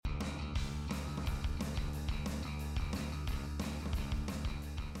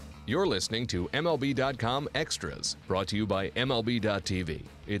You're listening to MLB.com Extras, brought to you by MLB.tv.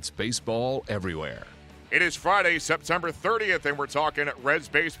 It's baseball everywhere. It is Friday, September 30th, and we're talking Reds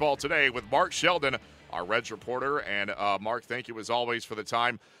baseball today with Mark Sheldon, our Reds reporter. And Mark, thank you as always for the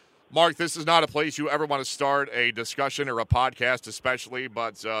time. Mark, this is not a place you ever want to start a discussion or a podcast especially,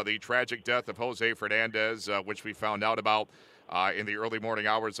 but the tragic death of Jose Fernandez, which we found out about in the early morning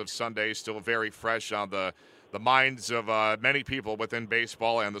hours of Sunday, still very fresh on the minds of many people within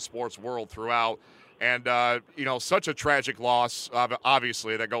baseball and the sports world throughout. And, such a tragic loss,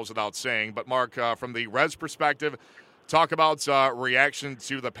 obviously, that goes without saying. But, Mark, from the Reds' perspective, talk about reaction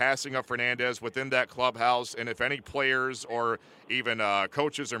to the passing of Fernandez within that clubhouse, and if any players or even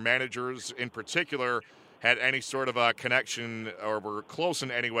coaches or managers in particular had any sort of a connection or were close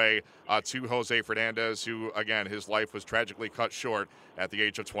in any way to Jose Fernandez, who, again, his life was tragically cut short at the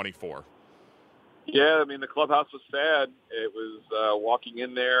age of 24. Yeah, I mean, the clubhouse was sad. It was walking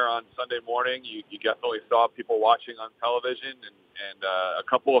in there on Sunday morning. You definitely saw people watching on television, and a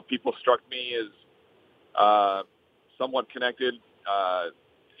couple of people struck me as somewhat connected.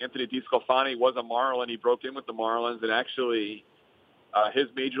 Anthony DeSclafani was a Marlin. He broke in with the Marlins, and actually his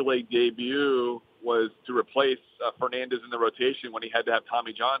major league debut was to replace Fernandez in the rotation when he had to have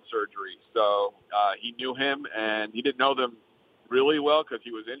Tommy John surgery. So he knew him, and he didn't know them really well because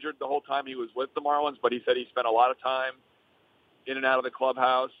he was injured the whole time he was with the Marlins, but he said he spent a lot of time in and out of the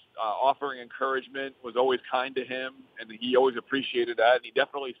clubhouse, offering encouragement, was always kind to him, and he always appreciated that. And he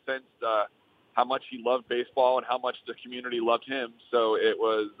definitely sensed how much he loved baseball and how much the community loved him. So it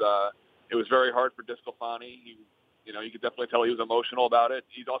was very hard for DeSclafani. You could definitely tell he was emotional about it.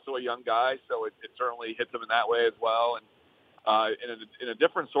 He's also a young guy, so it certainly hits him in that way as well. And in a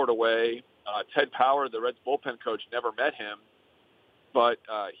different sort of way, Ted Power, the Reds bullpen coach, never met him. But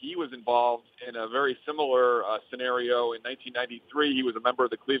he was involved in a very similar scenario in 1993. He was a member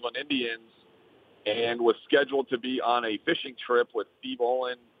of the Cleveland Indians and was scheduled to be on a fishing trip with Steve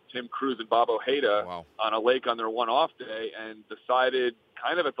Olin, Tim Cruz, and Bob Ojeda on a lake on their one-off day, and decided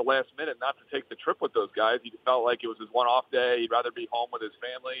kind of at the last minute not to take the trip with those guys. He felt like it was his one-off day. He'd rather be home with his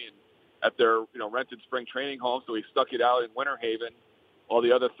family and at their rented spring training home, so he stuck it out in Winter Haven. While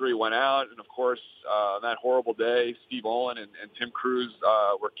the other three went out, and of course, on that horrible day, Steve Olin and Tim Cruz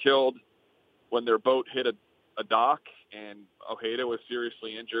were killed when their boat hit a dock, and Ojeda was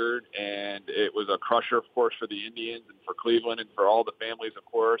seriously injured, and it was a crusher, of course, for the Indians and for Cleveland and for all the families, of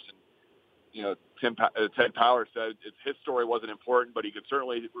course. And Ted Power said his story wasn't important, but he could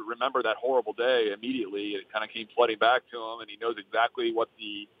certainly remember that horrible day immediately. It kind of came flooding back to him, and he knows exactly what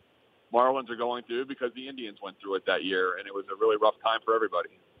the Marlins are going through because the Indians went through it that year, and it was a really rough time for everybody.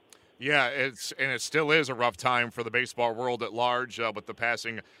 Yeah, it still is a rough time for the baseball world at large with the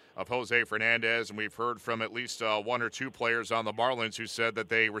passing of Jose Fernandez, and we've heard from at least one or two players on the Marlins who said that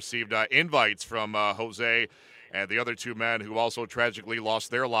they received invites from Jose and the other two men who also tragically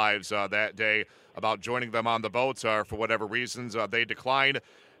lost their lives that day about joining them on the boat for whatever reasons. They declined,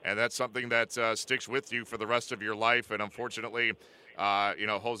 and that's something that sticks with you for the rest of your life, and unfortunately,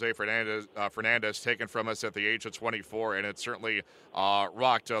 Jose Fernandez taken from us at the age of 24, and it certainly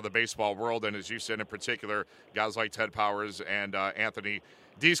rocked the baseball world. And as you said in particular, guys like Ted Powers and Anthony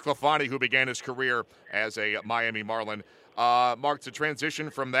DeSclafani, who began his career as a Miami Marlin. Mark, to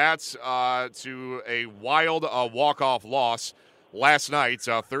transition from that to a wild walk-off loss last night,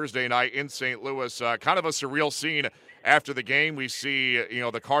 Thursday night in St. Louis, kind of a surreal scene after the game. We see,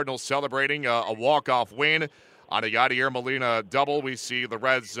 the Cardinals celebrating a walk-off win on a Yadier Molina double. We see the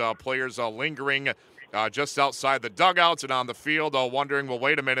Reds players lingering just outside the dugouts and on the field, wondering, well,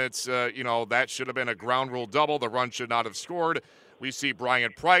 wait a minute, that should have been a ground rule double. The run should not have scored. We see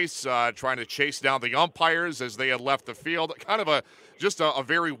Brian Price trying to chase down the umpires as they had left the field. Kind of a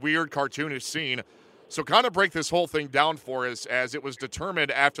very weird, cartoonish scene. So kind of break this whole thing down for us, as it was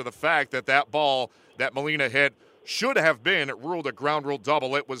determined after the fact that ball that Molina hit should have been ruled a ground rule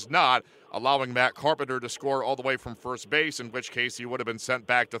double. It was not, allowing Matt Carpenter to score all the way from first base, in which case he would have been sent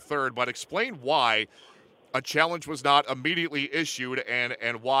back to third. But explain why a challenge was not immediately issued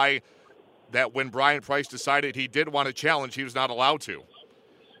and why that when Brian Price decided he did want to challenge, he was not allowed to.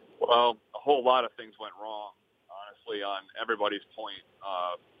 Well, a whole lot of things went wrong, honestly, on everybody's point,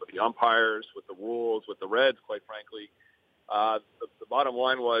 with the umpires, with the rules, with the Reds, quite frankly. The bottom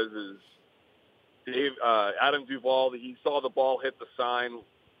line was Adam Duvall, he saw the ball hit the sign.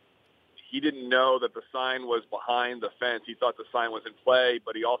 He didn't know that the sign was behind the fence. He thought the sign was in play,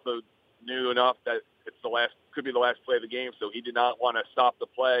 but he also knew enough that could be the last play of the game, so he did not want to stop the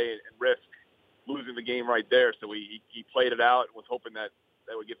play and risk losing the game right there. So he played it out and was hoping that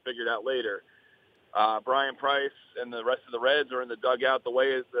would get figured out later. Brian Price and the rest of the Reds are in the dugout. The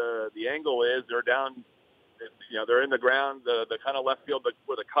way the angle is, they're down. They're in the ground. The kind of left field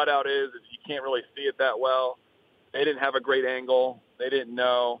where the cutout is, you can't really see it that well. They didn't have a great angle. They didn't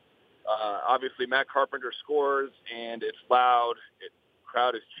know. Obviously, Matt Carpenter scores, and it's loud.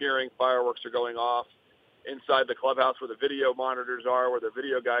 Crowd is cheering. Fireworks are going off inside the clubhouse where the video monitors are, where the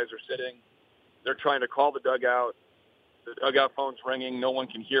video guys are sitting. They're trying to call the dugout. The dugout phone's ringing. No one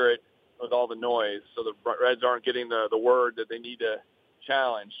can hear it with all the noise. So the Reds aren't getting the word that they need to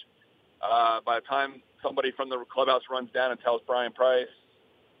challenge. By the time somebody from the clubhouse runs down and tells Brian Price,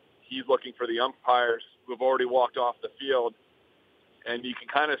 he's looking for the umpires who have already walked off the field. And you can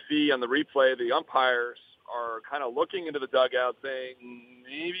kind of see on the replay, the umpires are kind of looking into the dugout saying,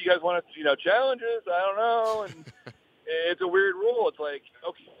 maybe you guys want to, challenge us? I don't know. And it's a weird rule. It's like,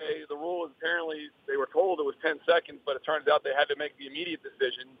 okay, the rule is apparently they were told it was 10 seconds, but it turns out they had to make the immediate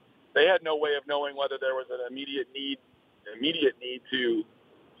decision. They had no way of knowing whether there was an immediate need to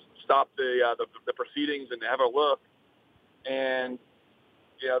stop the proceedings and have a look. And,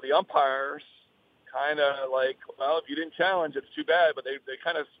 the umpires kind of like, well, if you didn't challenge, it's too bad. But they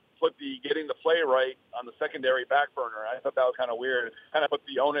kind of put the getting the play right on the secondary back burner. I thought that was kind of weird. It kind of put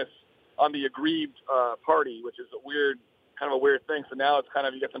the onus on the aggrieved party, which is kind of a weird thing. So now it's kind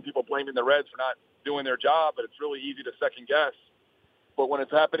of, you get some people blaming the Reds for not doing their job, but it's really easy to second guess. But when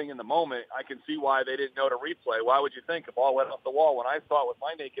it's happening in the moment, I can see why they didn't know to replay. Why would you think a ball went off the wall? When I saw it with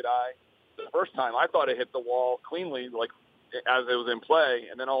my naked eye the first time, I thought it hit the wall cleanly, like as it was in play,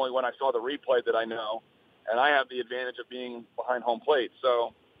 and then only when I saw the replay did I know. And I have the advantage of being behind home plate.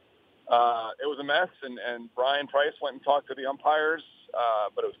 So it was a mess, and Brian Price went and talked to the umpires,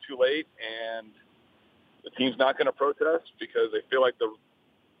 but it was too late, and the team's not going to protest because they feel like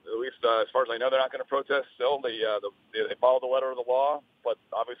at least as far as I know, they're not going to protest still. They follow the letter of the law, but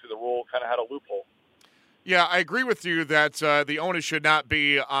obviously the rule kind of had a loophole. Yeah, I agree with you that the onus should not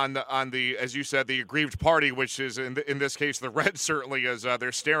be on the, as you said, the aggrieved party, which is in this case the Reds certainly, as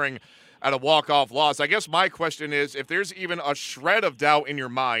they're staring at a walk-off loss. I guess my question is, if there's even a shred of doubt in your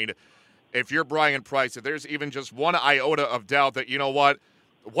mind, if you're Brian Price, if there's even just one iota of doubt that,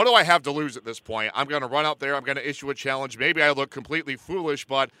 what do I have to lose at this point? I'm going to run out there. I'm going to issue a challenge. Maybe I look completely foolish,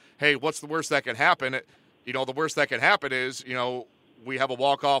 but, hey, what's the worst that can happen? The worst that can happen is, we have a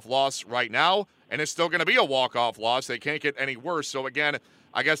walk-off loss right now, and it's still going to be a walk-off loss. They can't get any worse. So, again,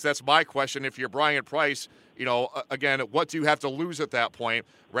 I guess that's my question. If you're Brian Price, again, what do you have to lose at that point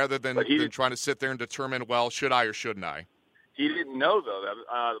rather than trying to sit there and determine, well, should I or shouldn't I? He didn't know, though.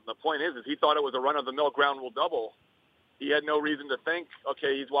 The point is he thought it was a run-of-the-mill ground rule double. He had no reason to think,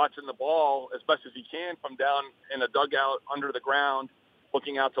 okay, he's watching the ball as best as he can from down in a dugout under the ground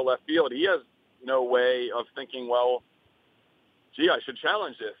looking out to left field. He has no way of thinking, well, gee, I should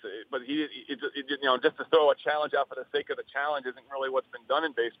challenge this. But just to throw a challenge out for the sake of the challenge isn't really what's been done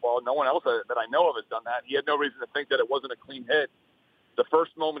in baseball. No one else that I know of has done that. He had no reason to think that it wasn't a clean hit. The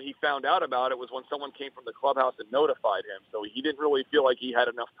first moment he found out about it was when someone came from the clubhouse and notified him. So he didn't really feel like he had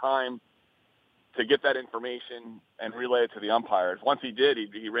enough time to get that information and relay it to the umpires. Once he did,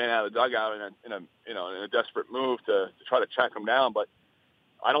 he ran out of the dugout in a desperate move to try to track him down. But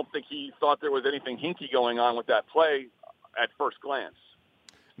I don't think he thought there was anything hinky going on with that play at first glance.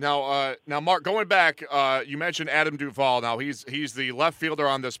 Now, Mark, going back, you mentioned Adam Duvall. Now he's the left fielder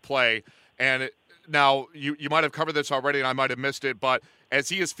on this play, and now you might have covered this already, and I might have missed it. But as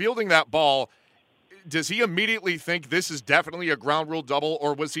he is fielding that ball, does he immediately think this is definitely a ground rule double,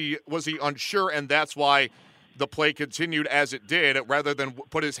 or was he unsure, and that's why the play continued as it did, rather than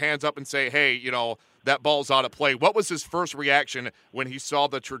put his hands up and say, hey, that ball's out of play? What was his first reaction when he saw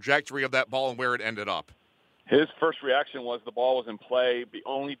the trajectory of that ball and where it ended up? His first reaction was the ball was in play,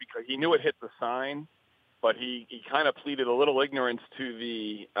 only because he knew it hit the sign, but he kind of pleaded a little ignorance to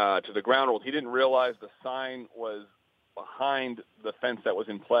the ground rules. He didn't realize the sign was behind the fence that was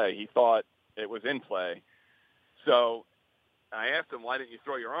in play. He thought it was in play. So I asked him, why didn't you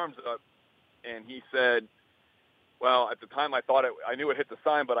throw your arms up? And he said, well, at the time I knew it hit the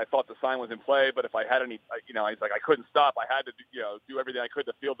sign, but I thought the sign was in play. But if I had any, he's like, I couldn't stop. I had to, do everything I could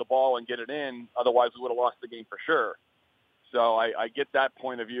to field the ball and get it in. Otherwise, we would have lost the game for sure. So I get that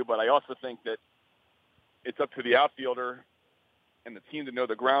point of view, but I also think that it's up to the outfielder and the team to know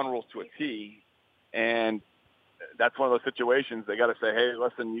the ground rules to a T. And that's one of those situations they got to say, hey,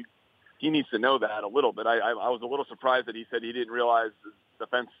 listen, he needs to know that a little bit. I was a little surprised that he said he didn't realize the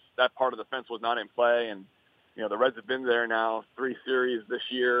fence, that part of the fence was not in play. And, the Reds have been there now 3 series this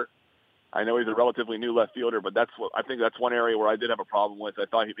year. I know he's a relatively new left fielder, but I think that's one area where I did have a problem with. I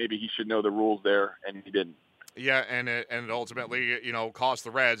thought maybe he should know the rules there, and he didn't. Yeah, and it ultimately, cost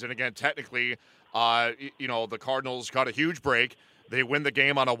the Reds. And again, technically, The Cardinals got a huge break. They win the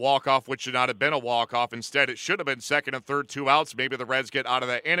game on a walk-off, which should not have been a walk-off. Instead, it should have been second and third, 2 outs. Maybe the Reds get out of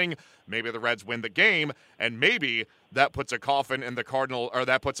that inning. Maybe the Reds win the game, and maybe that puts a nail in the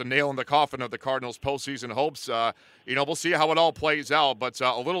coffin of the Cardinals' postseason hopes. We'll see how it all plays out. But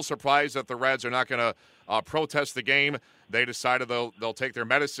a little surprised that the Reds are not going to protest the game. They decided they'll take their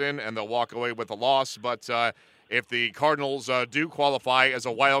medicine and they'll walk away with a loss. But if the Cardinals do qualify as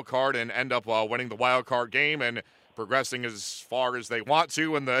a wild card and end up winning the wild card game and progressing as far as they want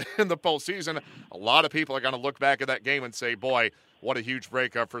to in the postseason, a lot of people are going to look back at that game and say, boy, what a huge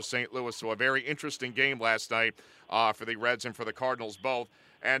breakup for St. Louis. So a very interesting game last night for the Reds and for the Cardinals both.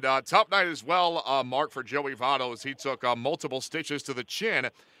 And tough night as well, Mark, for Joey Votto, as he took multiple stitches to the chin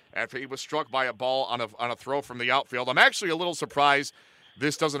after he was struck by a ball on a throw from the outfield. I'm actually a little surprised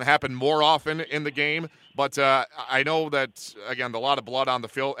this doesn't happen more often in the game, but I know that, again, a lot of blood on the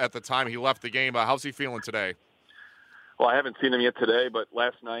field at the time he left the game. How's he feeling today? Well, I haven't seen him yet today, but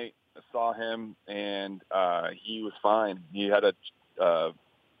last night I saw him, and he was fine. He had a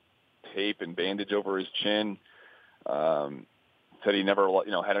tape and bandage over his chin. Said he never,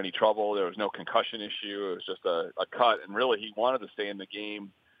 had any trouble. There was no concussion issue. It was just a cut, and really he wanted to stay in the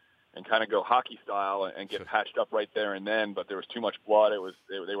game and kind of go hockey style and get patched up right there and then. But there was too much blood.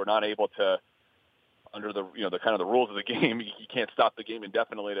 They were not able to, under the the kind of the rules of the game. You can't stop the game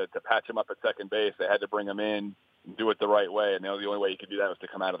indefinitely to patch him up at second base. They had to bring him in and do it the right way, and the only way he could do that was to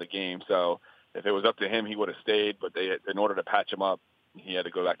come out of the game. So if it was up to him, he would have stayed. But in order to patch him up, he had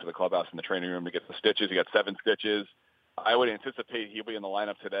to go back to the clubhouse in the training room to get the stitches. He got 7 stitches. I would anticipate he'll be in the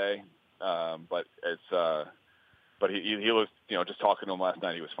lineup today, but he was, just talking to him last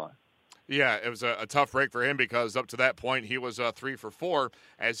night, he was fine. Yeah, it was a tough break for him because up to that point he was 3 for 4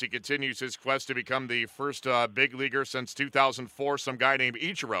 as he continues his quest to become the first big leaguer since 2004, some guy named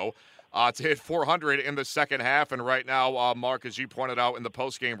Ichiro, to hit 400 in the second half. And right now, Mark, as you pointed out in the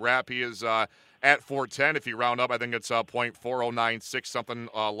postgame wrap, he is at 410. If you round up, I think it's .4096, something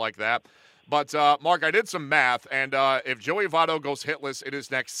like that. But, Mark, I did some math, and if Joey Votto goes hitless in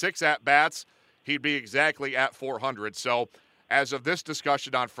his next 6 at-bats, he'd be exactly at 400. So as of this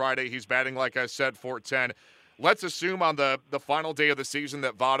discussion on Friday, he's batting, like I said, 410. Let's assume on the final day of the season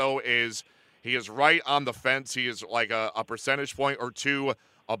that Votto is right on the fence. He is like a percentage point or 2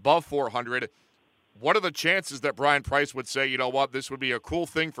 above 400. What are the chances that Brian Price would say, you know what, this would be a cool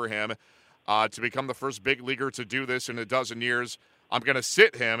thing for him to become the first big leaguer to do this in a dozen years? I'm going to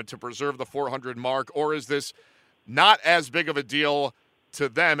sit him to preserve the 400 mark, or is this not as big of a deal to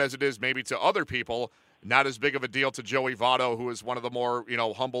them as it is maybe to other people, not as big of a deal to Joey Votto, who is one of the more,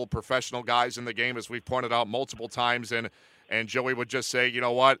 humble professional guys in the game, as we've pointed out multiple times, and Joey would just say, you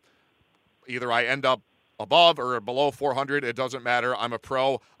know what, either I end up above or below 400, it doesn't matter. I'm a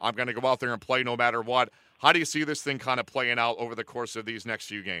pro. I'm going to go out there and play no matter what. How do you see this thing kind of playing out over the course of these next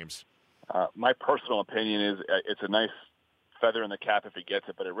few games? My personal opinion is it's a nice feather in the cap if he gets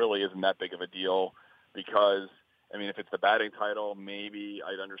it, but it really isn't that big of a deal because, if it's the batting title, maybe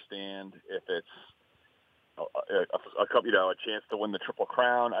I'd understand. If it's a chance to win the Triple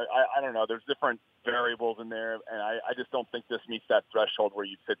Crown, I don't know. There's different variables in there, and I just don't think this meets that threshold where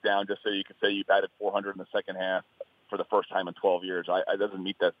you sit down just so you can say you batted 400 in the second half for the first time in 12 years. It doesn't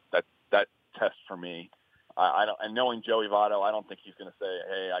meet that test for me. I don't, and knowing Joey Votto, I don't think he's going to say,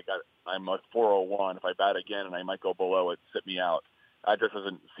 "Hey, I'm a 401. If I bat again and I might go below it, sit me out." That just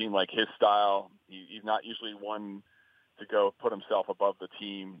doesn't seem like his style. He's not usually one to go put himself above the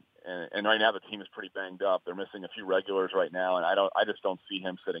team. And right now the team is pretty banged up. They're missing a few regulars right now, and I just don't see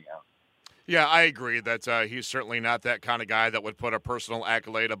him sitting out. Yeah, I agree that he's certainly not that kind of guy that would put a personal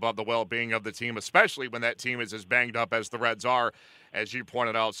accolade above the well-being of the team, especially when that team is as banged up as the Reds are, as you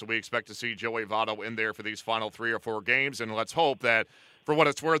pointed out. So we expect to see Joey Votto in there for these final 3 or 4 games, and let's hope that, for what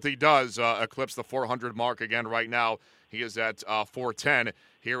it's worth, he does eclipse the 400 mark again. Right now, he is at 410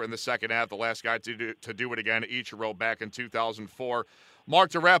 here in the second half. The last guy to do it again, Ichiro, back in 2004.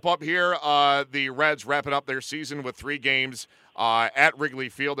 Mark, to wrap up here, the Reds wrapping up their season with 3 games at Wrigley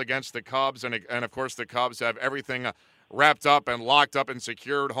Field against the Cubs. And of course, the Cubs have everything wrapped up and locked up and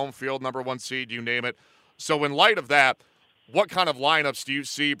secured, home field, number 1 seed, you name it. So in light of that, what kind of lineups do you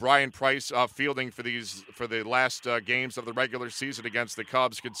see Brian Price fielding for the last games of the regular season against the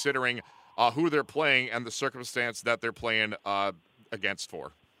Cubs, considering who they're playing and the circumstance that they're playing against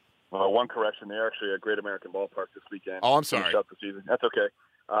for? Well, one correction. They're actually at Great American Ballpark this weekend. Oh, I'm sorry. Finish up the season. That's okay.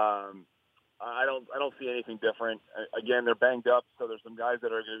 I don't see anything different. Again, they're banged up, so there's some guys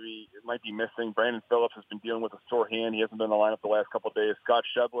that might be missing. Brandon Phillips has been dealing with a sore hand. He hasn't been in the lineup the last couple of days. Scott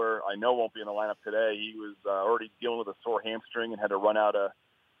Schebler, I know, won't be in the lineup today. He was already dealing with a sore hamstring and had to run out a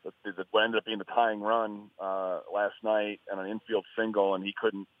what ended up being the tying run last night and an infield single, and he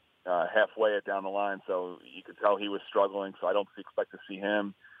couldn't halfway it down the line, so you could tell he was struggling. So I don't expect to see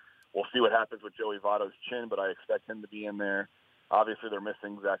him. We'll see what happens with Joey Votto's chin, but I expect him to be in there. Obviously, they're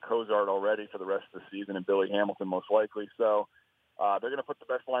missing Zach Cozart already for the rest of the season, and Billy Hamilton most likely. So they're going to put the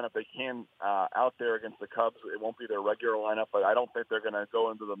best lineup they can out there against the Cubs. It won't be their regular lineup, but I don't think they're going to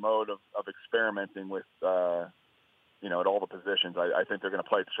go into the mode of experimenting with, at all the positions. I think they're going to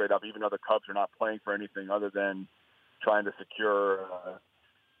play it straight up, even though the Cubs are not playing for anything other than trying to secure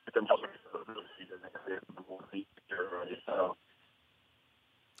themselves for the season. So.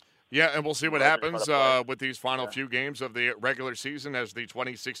 Yeah, and we'll see what happens with these final few games of the regular season as the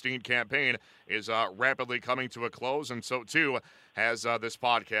 2016 campaign is rapidly coming to a close, and so too has this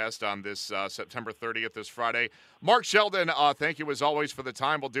podcast on this September 30th, this Friday. Mark Sheldon, thank you as always for the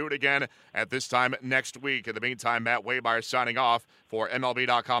time. We'll do it again at this time next week. In the meantime, Matt Waymeyer signing off for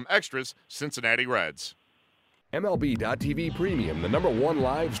MLB.com Extras, Cincinnati Reds. MLB.tv Premium, the #1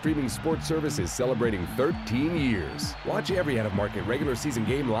 live streaming sports service, is celebrating 13 years. Watch every out-of-market regular season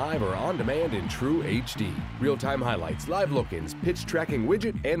game live or on demand in true HD. Real-time highlights, live look-ins, pitch tracking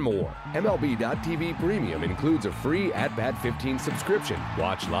widget, and more. MLB.tv Premium includes a free At-Bat 15 subscription.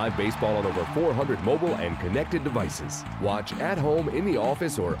 Watch live baseball on over 400 mobile and connected devices. Watch at home, in the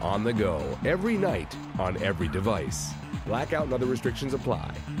office, or on the go every night on every device. Blackout and other restrictions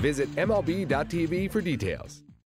apply. Visit MLB.tv for details.